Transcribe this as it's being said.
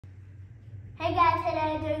Hey guys, today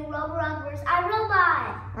I'm doing Roborock vs.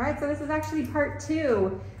 iRobot. All right, so this is actually part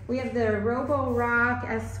 2. We have the Roborock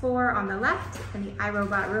S4 on the left and the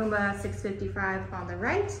iRobot Roomba 655 on the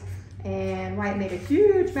right. And Wyatt made a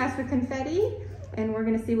huge mess with confetti, and we're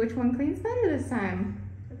gonna see which one cleans better this time.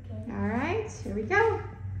 Okay. All right, here we go.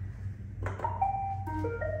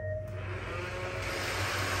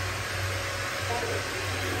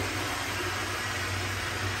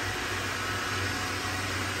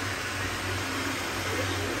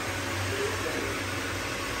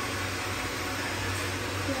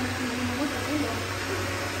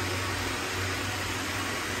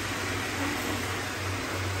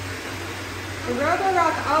 The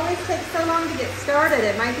Roborock always takes so long to get started,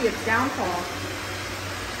 it might be its downfall.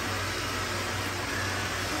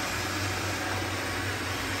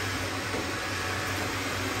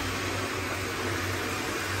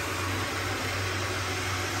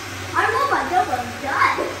 iRobot almost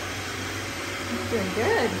done. It's doing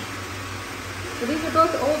good. So these are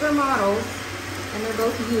both older models, and they're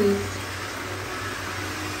both used.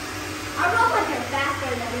 iRobots are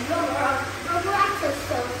faster than Roborock. Roborocks are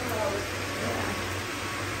so slow. Yeah.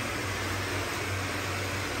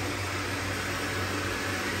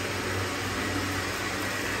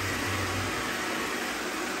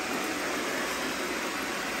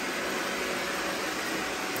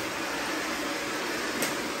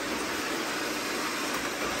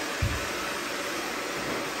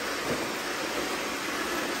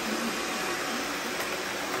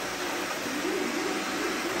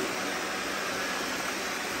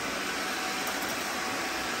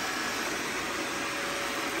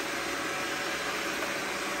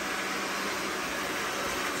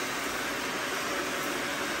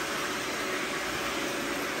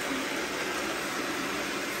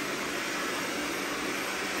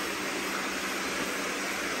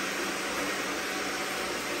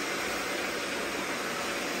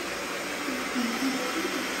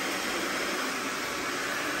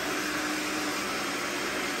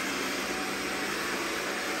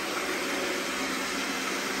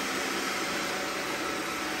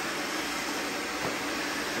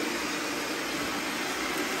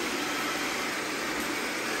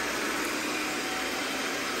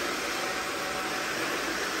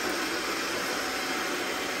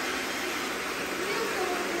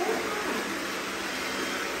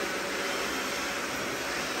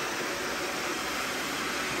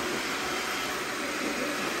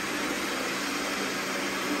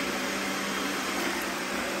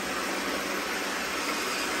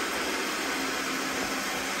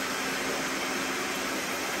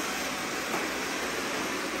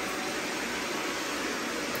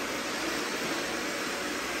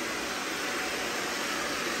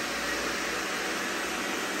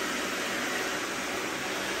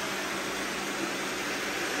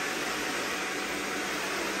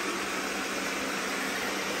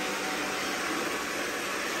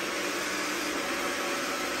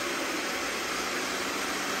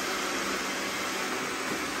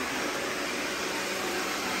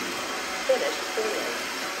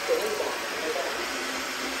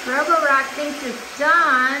 Roborock thinks it's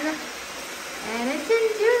done, and it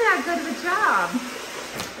didn't do that good of a job.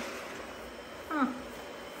 Huh.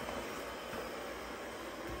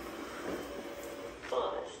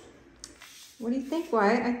 What do you think,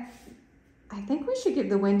 Wyatt? I think we should give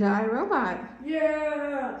the win to iRobot.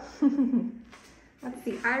 Yeah. That's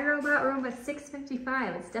the iRobot Roomba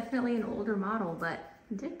 655. It's definitely an older model, but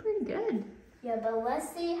it did pretty good. Yeah, but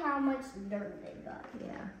let's see how much dirt they got.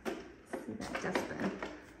 Yeah. Let's see that dustbin.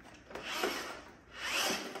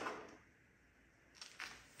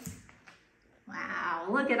 Wow,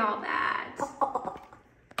 look at all that.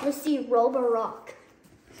 Let's see Roborock.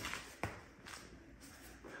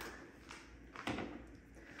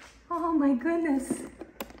 Oh my goodness.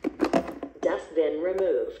 Dustbin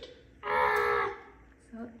removed. Ah!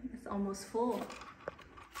 So it's almost full.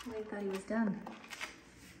 I thought he was done.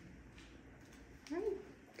 All right.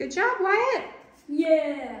 Good job, Wyatt.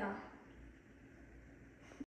 Yeah.